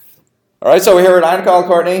All right, so we're here at Inacall,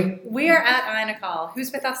 Courtney. We are at Inacall.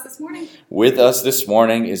 Who's with us this morning? With us this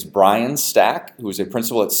morning is Brian Stack, who is a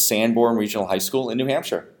principal at Sanborn Regional High School in New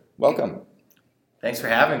Hampshire. Welcome. Thanks for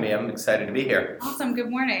having me. I'm excited to be here. Awesome.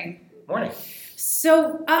 Good morning. Morning.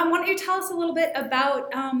 So why don't you tell us a little bit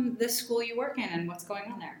about the school you work in and what's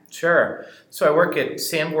going on there? Sure. So I work at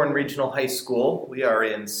Sanborn Regional High School. We are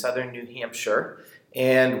in southern New Hampshire,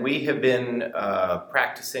 and we have been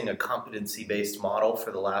practicing a competency-based model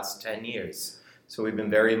for the last 10 years. So we've been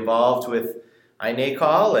very involved with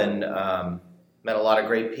Inacall and met a lot of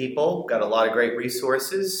great people, got a lot of great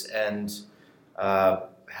resources, and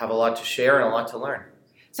have a lot to share and a lot to learn.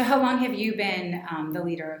 So how long have you been the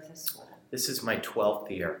leader of this school? This is my 12th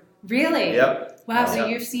year. Really? Yep. Wow, so Yep.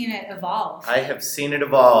 you've seen it evolve. I have seen it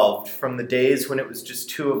evolve from the days when it was just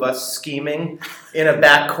two of us scheming in a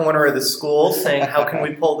back corner of the school saying, how can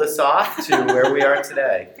we pull this off, to where we are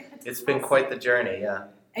today. It's been quite the journey, yeah.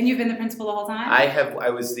 And you've been the principal the whole time? I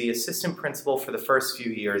was the assistant principal for the first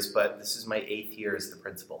few years, but this is my 8th year as the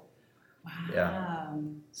principal. Wow. Yeah.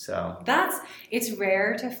 So It's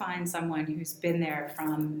rare to find someone who's been there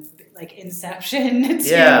from like inception to,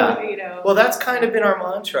 yeah. Well, that's kind of been our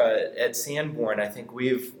mantra at Sanborn. I think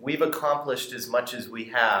we've accomplished as much as we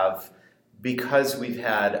have because we've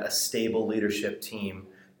had a stable leadership team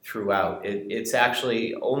throughout. It's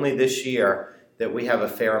actually only this year that we have a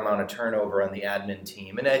fair amount of turnover on the admin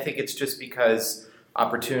team. And I think it's just because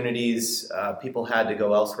opportunities, people had to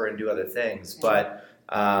go elsewhere and do other things. But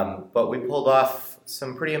we pulled off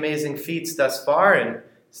some pretty amazing feats thus far and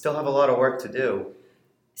still have a lot of work to do.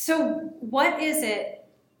 So what is it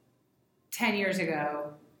 10 years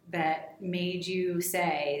ago that made you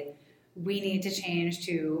say we need to change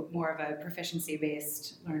to more of a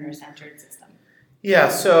proficiency-based, learner-centered system? Yeah,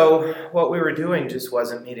 so what we were doing just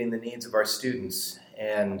wasn't meeting the needs of our students.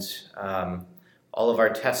 And all of our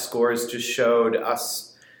test scores just showed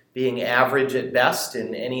us being average at best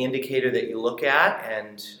in any indicator that you look at.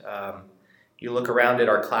 And you look around at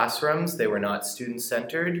our classrooms, they were not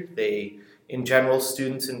student-centered. In general,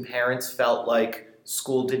 students and parents felt like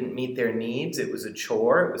school didn't meet their needs. It was a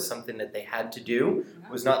chore. It was something that they had to do.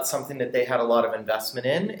 It was not something that they had a lot of investment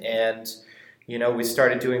in. And we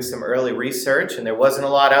started doing some early research, and there wasn't a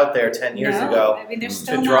lot out there 10 years ago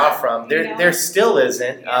to draw from. There still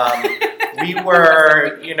isn't. We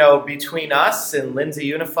were, between us and Lindsay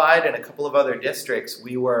Unified and a couple of other districts,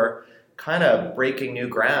 we were kind of breaking new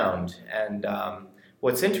ground. And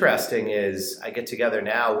what's interesting is I get together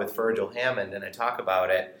now with Virgil Hammond and I talk about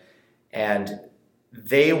it, and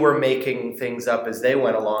they were making things up as they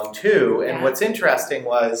went along too. And what's interesting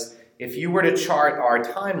was if you were to chart our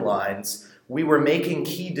timelines, we were making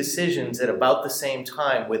key decisions at about the same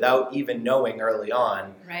time without even knowing early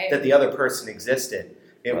on that the other person existed.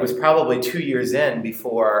 It was probably 2 years in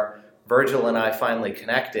before Virgil and I finally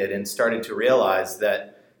connected and started to realize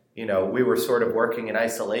that, we were sort of working in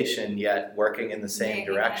isolation yet working in the same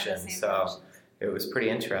direction. So it was pretty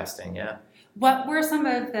interesting, yeah. What were some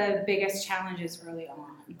of the biggest challenges early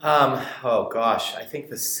on? I think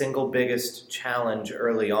the single biggest challenge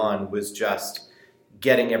early on was just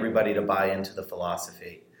getting everybody to buy into the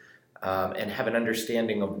philosophy and have an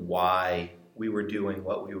understanding of why we were doing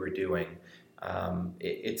what we were doing.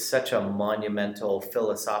 It's such a monumental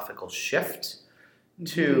philosophical shift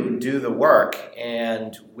to do the work,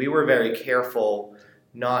 and we were very careful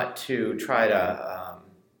not to try to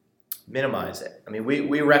minimize it. I mean,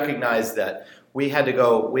 we recognized that we had to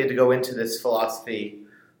go into this philosophy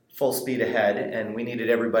full speed ahead, and we needed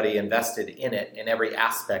everybody invested in it, in every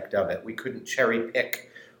aspect of it. We couldn't cherry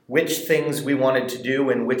pick which things we wanted to do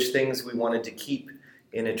and which things we wanted to keep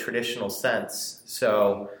in a traditional sense.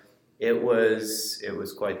 So it was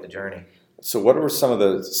quite the journey. So what were some of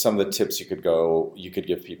the tips you could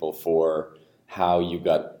give people for how you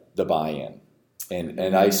got the buy-in?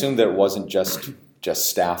 And I assume that it wasn't just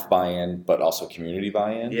staff buy-in, but also community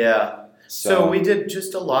buy-in? Yeah. So we did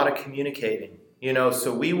just a lot of communicating.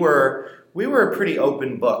 So we were a pretty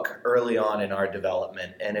open book early on in our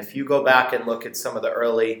development. And if you go back and look at some of the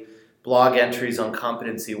early blog entries on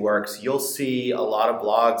Competency Works, you'll see a lot of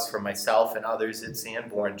blogs from myself and others at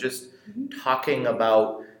Sanborn just talking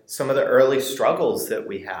about some of the early struggles that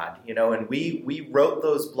we had. And we wrote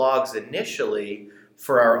those blogs initially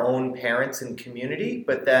for our own parents and community,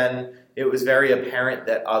 but then it was very apparent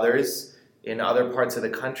that others in other parts of the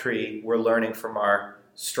country were learning from our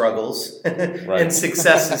struggles and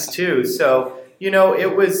successes too. So,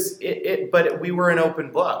 but we were an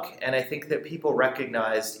open book. And I think that people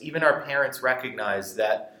recognized, even our parents recognized,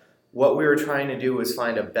 that what we were trying to do was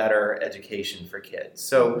find a better education for kids.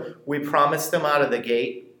 So we promised them out of the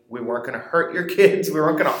gate we weren't going to hurt your kids. We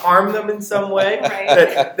weren't going to harm them in some way.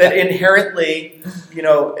 Right. That inherently,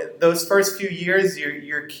 those first few years,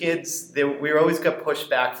 your kids, we always got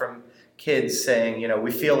pushback from kids saying,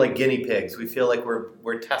 we feel like guinea pigs. We feel like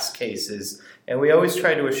we're test cases. And we always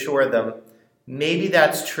try to assure them, maybe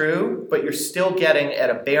that's true, but you're still getting at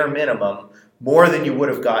a bare minimum more than you would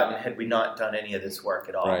have gotten had we not done any of this work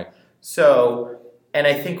at all. Right. So, and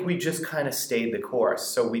I think we just kind of stayed the course.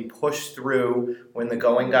 So we pushed through when the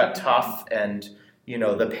going got tough, and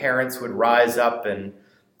the parents would rise up, and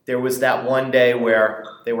there was that one day where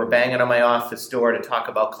they were banging on my office door to talk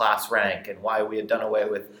about class rank and why we had done away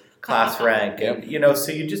with class rank. Yep. And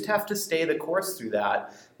so you just have to stay the course through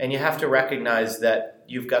that, and you have to recognize that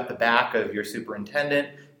you've got the back of your superintendent,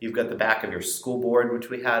 you've got the back of your school board, which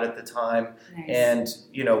we had at the time. Nice. And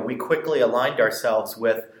we quickly aligned ourselves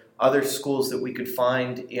with other schools that we could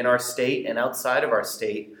find in our state and outside of our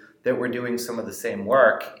state that were doing some of the same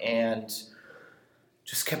work, and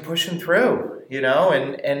just kept pushing through,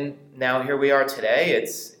 and now here we are today.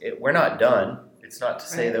 We're not done. It's not to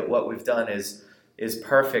say Right. that what we've done is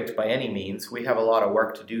perfect by any means. We have a lot of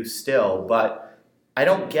work to do still, but I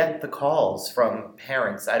don't get the calls from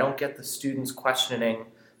parents. I don't get the students questioning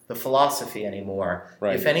the philosophy anymore.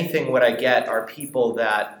 Right. If anything, what I get are people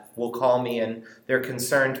that will call me and they're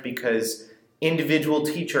concerned because individual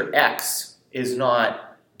teacher X is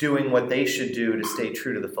not doing what they should do to stay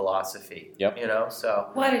true to the philosophy. Yep. So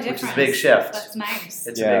What a difference. which is a big shift. That's nice.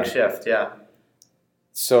 It's Yeah. a big shift, yeah.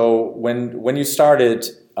 So when you started,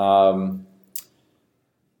 for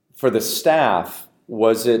the staff,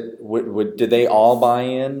 was it did they all buy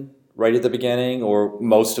in right at the beginning, or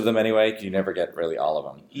most of them anyway? You never get really all of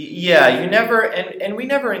them. Yeah, you never, and we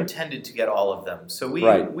never intended to get all of them. So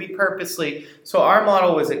we purposely, so our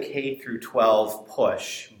model was a K through 12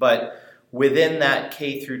 push, but within that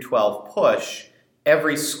K through 12 push,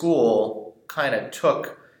 every school kind of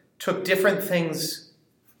took different things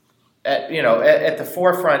at the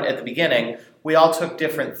forefront at the beginning. We all took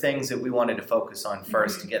different things that we wanted to focus on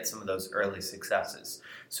first to get some of those early successes.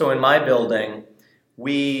 So in my building,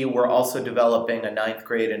 we were also developing a 9th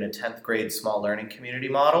grade and a 10th grade small learning community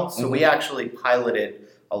model. So we actually piloted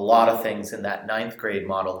a lot of things in that 9th grade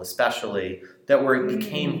model, especially that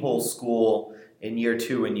became whole school in year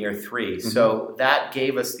 2 and year 3. So that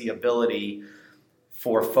gave us the ability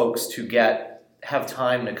for folks to have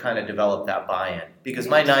time to kind of develop that buy-in. Because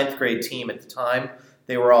my 9th grade team at the time,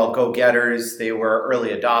 they were all go-getters, they were early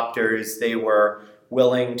adopters, they were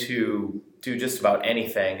willing to do just about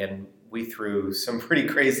anything, and we threw some pretty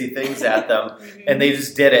crazy things at them, and they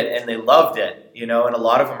just did it, and they loved it, and a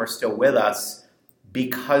lot of them are still with us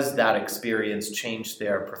because that experience changed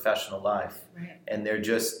their professional life. Right. And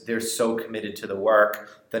they're so committed to the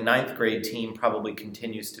work. The 9th grade team probably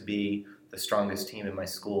continues to be the strongest team in my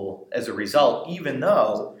school as a result, even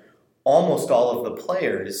though almost all of the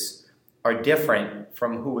players are different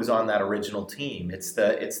from who was on that original team. It's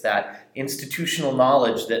that institutional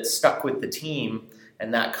knowledge that stuck with the team,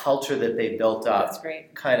 and that culture that they built up That's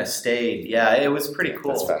great. kind of stayed. Yeah, it was pretty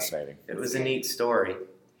cool. That's fascinating. It was a neat story.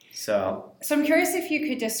 So I'm curious if you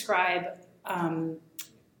could describe the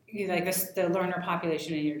learner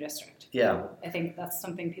population in your district. yeah. I think that's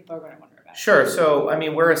something people are going to wonder about. Sure. So,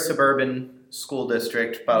 we're a suburban school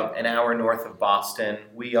district about an hour north of Boston.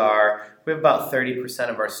 We have about 30%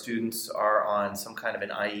 of our students are on some kind of an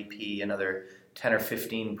IEP, another 10 or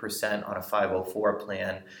 15% on a 504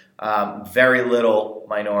 plan. Very little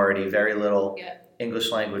minority, very little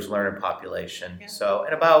English language learner population. Yeah. So,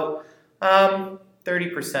 and about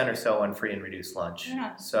 30% or so on free and reduced lunch.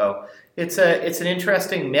 Yeah. So it's an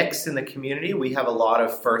interesting mix in the community. We have a lot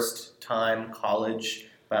of first-time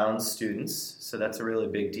college-bound students, so that's a really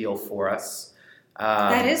big deal for us.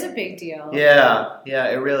 That is a big deal. Yeah,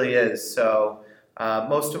 it really is. So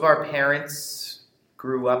most of our parents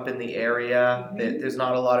grew up in the area. There's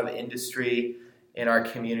not a lot of industry in our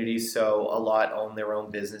community, so a lot own their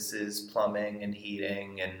own businesses, plumbing and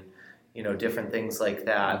heating and different things like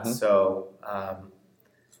that. So,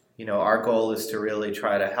 our goal is to really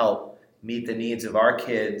try to help meet the needs of our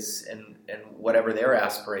kids and whatever their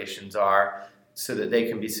aspirations are so that they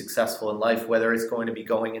can be successful in life, whether it's going to be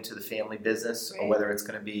going into the family business or whether it's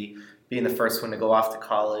going to be being the first one to go off to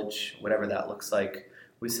college, whatever that looks like.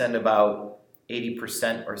 We send about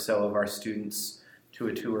 80% or so of our students to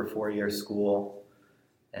a 2 or 4 year school,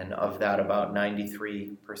 and of that about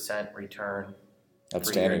 93% return.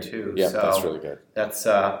 Outstanding. Too. Yeah, So that's really good. That's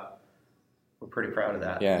we're pretty proud of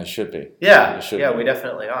that. Yeah, it should be. Yeah, It should yeah, be. we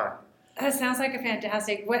definitely are. That sounds like a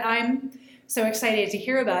fantastic. so excited to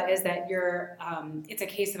hear about is that you're, it's a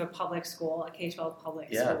case of a public school, a K-12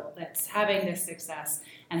 public school that's having this success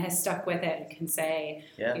and has stuck with it and can say,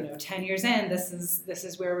 10 years in, this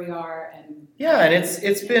is where we are. And and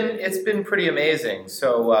it's been pretty amazing.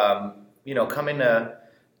 So, coming to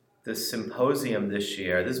the symposium this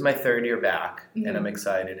year, this is my third year back, and I'm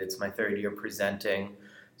excited. It's my third year presenting.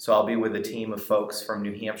 So I'll be with a team of folks from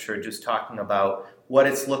New Hampshire just talking about what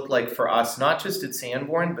it's looked like for us, not just at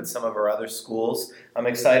Sanborn, but some of our other schools. I'm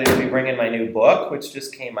excited to be bringing my new book, which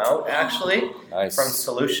just came out, actually, from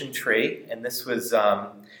Solution Tree. And this was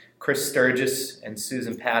Chris Sturgis and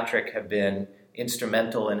Susan Patrick have been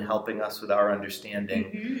instrumental in helping us with our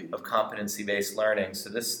understanding of competency-based learning. So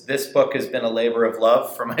this book has been a labor of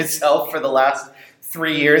love for myself for the last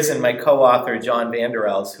 3 years, and my co-author, John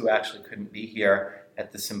Vanderels, who actually couldn't be here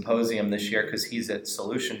at the symposium this year because he's at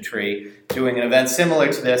Solution Tree doing an event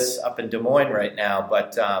similar to this up in Des Moines right now.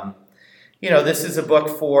 But, this is a book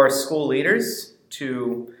for school leaders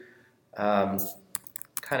to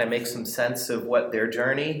kind of make some sense of what their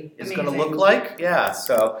journey is going to look like. Yeah,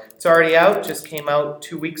 so it's already out, just came out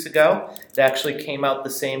 2 weeks ago. It actually came out the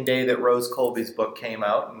same day that Rose Colby's book came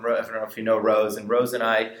out. And I don't know if you know Rose, and Rose and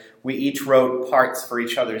I, we each wrote parts for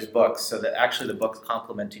each other's books so that actually the books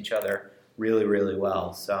complement each other really, really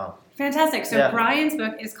well. So fantastic. So Brian's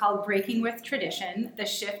book is called Breaking with Tradition, The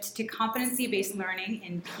Shift to Competency-Based Learning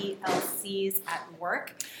in PLCs at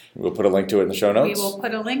Work. We'll put a link to it in the show notes. We will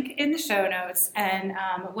put a link in the show notes. And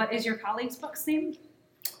what is your colleague's book's name?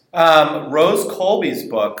 Rose Colby's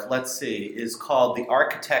book, let's see, is called The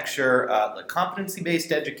Architecture,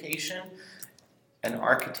 Competency-Based Education, an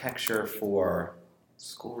Architecture for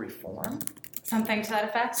School Reform? Something to that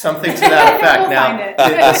effect? Something to that effect. Now,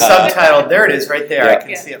 the subtitle, there it is right there. I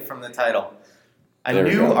can see it from the title. A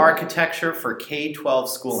New Architecture for K-12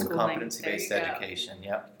 Schooling, Competency-Based Education.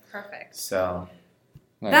 Yep. Perfect. So,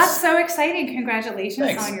 nice. That's so exciting.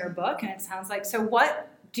 Congratulations on your book. And it sounds like, so what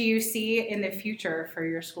do you see in the future for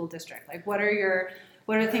your school district? Like, what are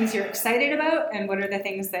the things you're excited about, and what are the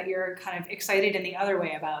things that you're kind of excited in the other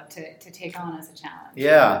way about to take on as a challenge?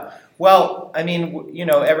 Yeah. Well, I mean,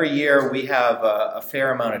 every year we have a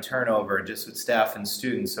fair amount of turnover just with staff and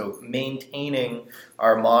students. So maintaining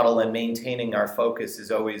our model and maintaining our focus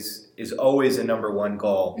is always a number one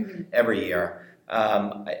goal every year.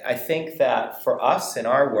 I think that for us in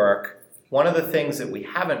our work, one of the things that we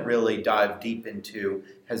haven't really dived deep into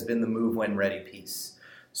has been the move when ready piece.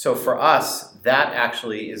 So for us, that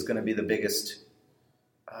actually is going to be the biggest,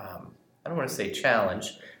 I don't want to say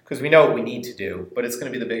challenge, because we know what we need to do, but it's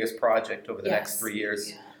going to be the biggest project over the next 3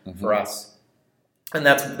 years for us. And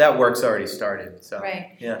that work's already started. So,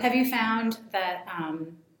 right. Yeah. Have you found that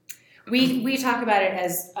we talk about it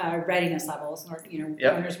as readiness levels, or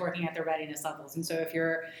learners working at their readiness levels. And so if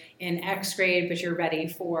you're in X grade but you're ready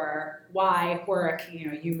for Y work,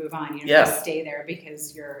 you move on. You don't just stay there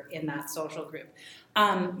because you're in that social group.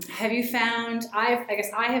 Have you found? I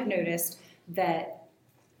guess I have noticed that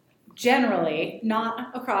generally,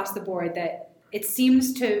 not across the board, that it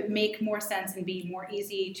seems to make more sense and be more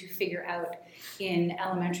easy to figure out in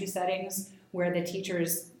elementary settings where the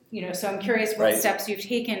teachers. So I'm curious what steps you've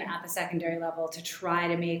taken at the secondary level to try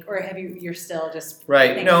to make, or you're still just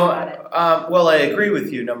thinking about it? Well, I agree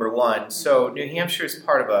with you, number one. So New Hampshire is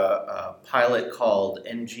part of a pilot called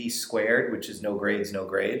NG Squared, which is No Grades, No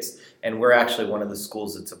Grades, and we're actually one of the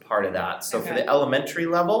schools that's a part of that. So for the elementary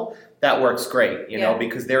level, that works great,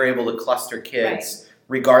 because they're able to cluster kids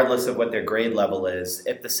regardless of what their grade level is.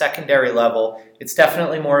 At the secondary level, it's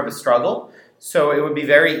definitely more of a struggle. So it would be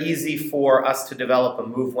very easy for us to develop a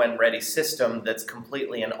move when ready system that's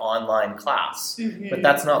completely an online class, but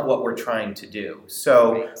that's not what we're trying to do.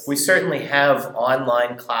 So we certainly have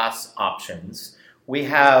online class options. We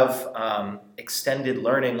have extended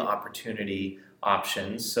learning opportunity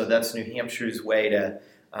options. So that's New Hampshire's way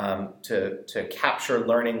to capture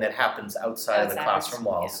learning that happens outside of the classroom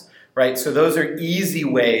walls, right? So those are easy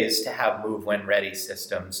ways to have move when ready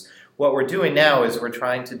systems. What we're doing now is we're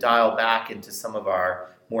trying to dial back into some of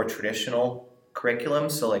our more traditional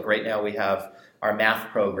curriculums. So like right now we have our math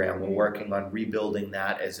program. We're working on rebuilding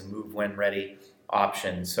that as a move when ready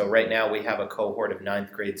option. So right now we have a cohort of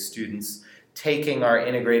 9th grade students taking our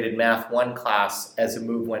integrated Math 1 class as a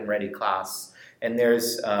move when ready class. And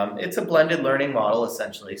there's it's a blended learning model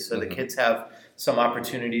essentially. So the kids have some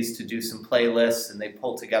opportunities to do some playlists, and they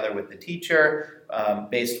pull together with the teacher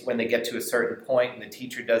based when they get to a certain point, and the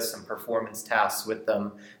teacher does some performance tasks with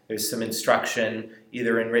them. There's some instruction,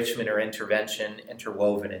 either enrichment or intervention,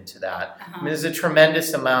 interwoven into that. I mean, there's a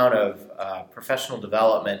tremendous amount of professional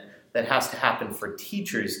development that has to happen for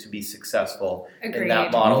teachers to be successful in Agreed.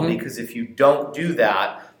 that model. Mhm. Because if you don't do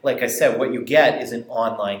that, like I said, what you get is an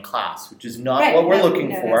online class, which is not Right, what we're no, looking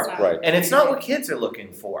no, for. that's not- Right. And it's not what kids are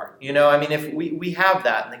looking for. You know, I mean, if we have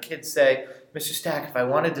that and the kids say, Mr. Stack, if I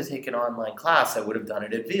wanted to take an online class, I would have done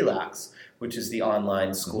it at VLAX, which is the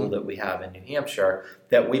online school that we have in New Hampshire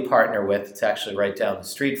that we partner with. It's actually right down the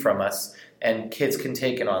street from us, and kids can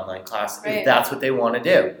take an online class Right. if that's what they want to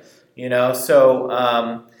do. You know, so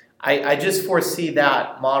I just foresee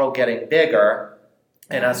that model getting bigger,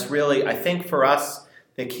 and us really, I think for us,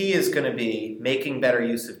 the key is going to be making better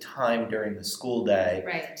use of time during the school day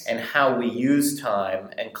Right. and how we use time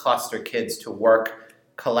and cluster kids to work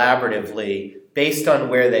collaboratively based on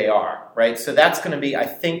where they are, right? So that's going to be, I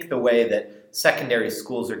think, the way that secondary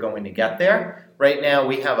schools are going to get there. Right now,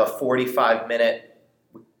 we have a 45-minute,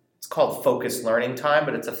 it's called focused learning time,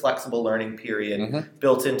 but it's a flexible learning period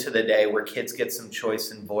built into the day where kids get some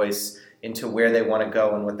choice and voice into where they want to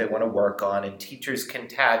go and what they want to work on, and teachers can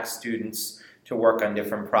tag students to work on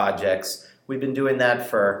different projects. We've been doing that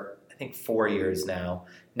for, I think, 4 years now.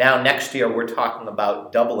 Now, next year, we're talking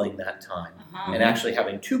about doubling that time and actually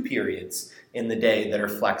having 2 periods in the day that are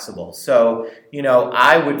flexible. So, you know,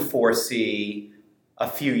 I would foresee a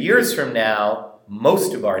few years from now,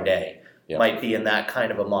 most of our day might be in that kind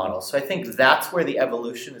of a model. So I think that's where the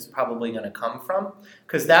evolution is probably going to come from,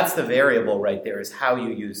 because that's the variable right there, is how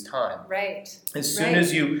you use time. Right. As soon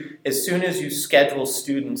as you schedule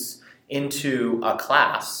students into a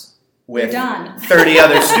class You're with done. 30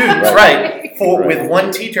 other students, Right. right, with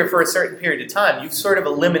one teacher for a certain period of time, you've sort of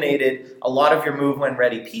eliminated a lot of your move when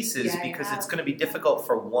ready pieces, Yeah, because you it's have. going to be difficult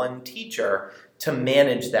for one teacher to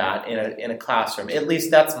manage that in a classroom. At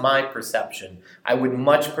least that's my perception. I would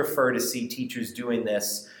much prefer to see teachers doing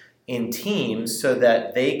this in teams so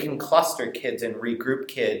that they can cluster kids and regroup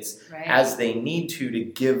kids Right. as they need to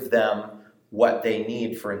give them what they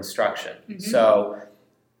need for instruction. Mhm. So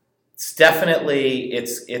it's definitely,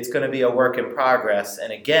 it's going to be a work in progress.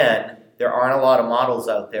 And again, there aren't a lot of models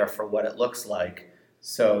out there for what it looks like.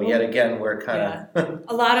 So yet again, we're kind of...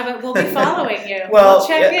 A lot of it will be following you. Well, we'll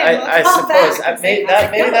check in. We'll I call suppose back and say, "How's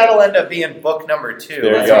it maybe going?" that'll end up being book number 2.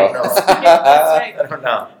 There you I go. don't know. That's I don't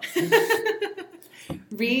know.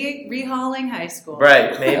 right. Rehauling high school.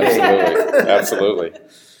 Right, maybe. Absolutely. Absolutely.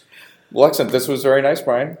 Well, excellent. This was very nice,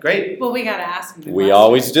 Brian. Great. Well, we got to ask him. the We question.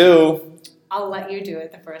 always do. I'll let you do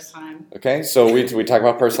it the first time. Okay, so we talk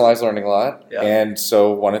about personalized learning a lot, Yeah. and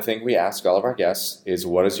so one of the things we ask all of our guests is,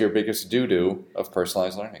 what is your biggest doo-doo of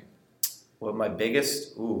personalized learning? Well, my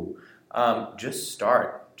biggest, just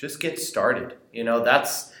start. Just get started. You know,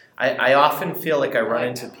 I often feel like I run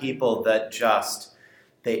into people that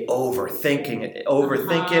they overthink it,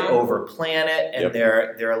 overplan it, and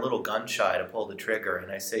Yep. they're a little gun shy to pull the trigger.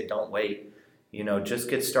 And I say, don't wait. You know, just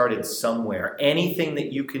get started somewhere. Anything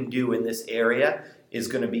that you can do in this area is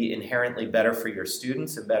going to be inherently better for your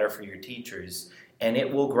students and better for your teachers, and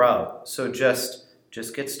it will grow. So just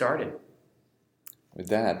get started. With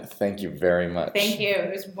that, thank you very much. Thank you. It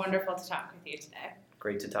was wonderful to talk with you today.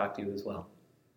 Great to talk to you as well.